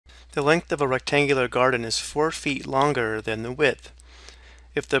The length of a rectangular garden is 4 feet longer than the width.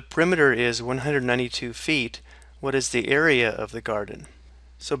 If the perimeter is 192 feet, what is the area of the garden?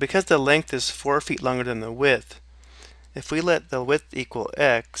 So because the length is 4 feet longer than the width, if we let the width equal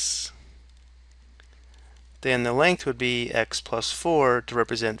x, then the length would be x plus 4 to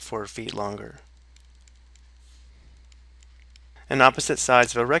represent 4 feet longer. And opposite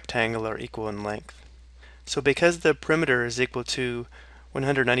sides of a rectangle are equal in length. So because the perimeter is equal to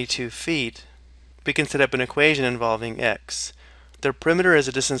 192 feet, we can set up an equation involving x. The perimeter is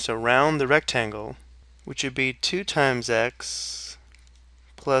a distance around the rectangle, which would be 2 times x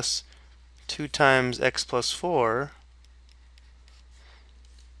plus 2 times x plus 4.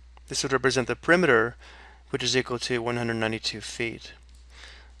 This would represent the perimeter, which is equal to 192 feet.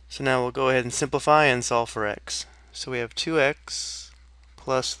 So now we'll go ahead and simplify and solve for x. So we have 2x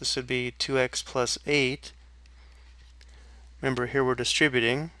plus, this would be 2x plus 8. Remember, here we're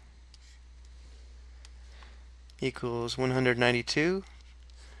distributing, equals 192.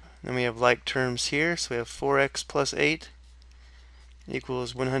 Then we have like terms here, so we have 4x plus 8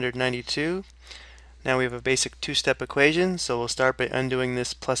 equals 192. Now we have a basic two-step equation, so we'll start by undoing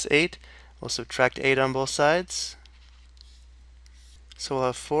this plus 8. We'll subtract 8 on both sides. So we'll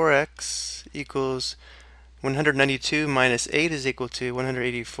have 4x equals 192 minus 8 is equal to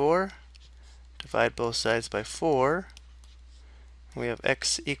 184. Divide both sides by 4. We have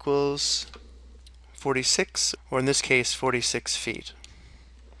x equals 46, or in this case 46 feet.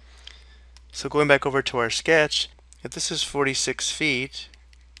 So going back over to our sketch, if this is 46 feet,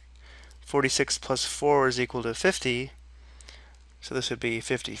 46 plus 4 is equal to 50, so this would be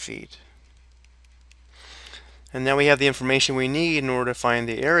 50 feet. And now we have the information we need in order to find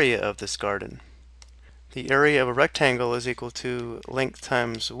the area of this garden. The area of a rectangle is equal to length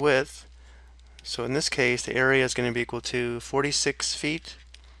times width. So in this case, the area is going to be equal to 46 feet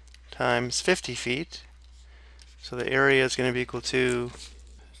times 50 feet. So the area is going to be equal to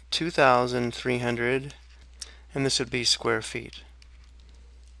 2,300, and this would be square feet.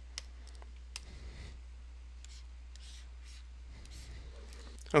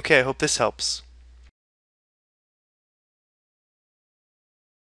 Okay, I hope this helps.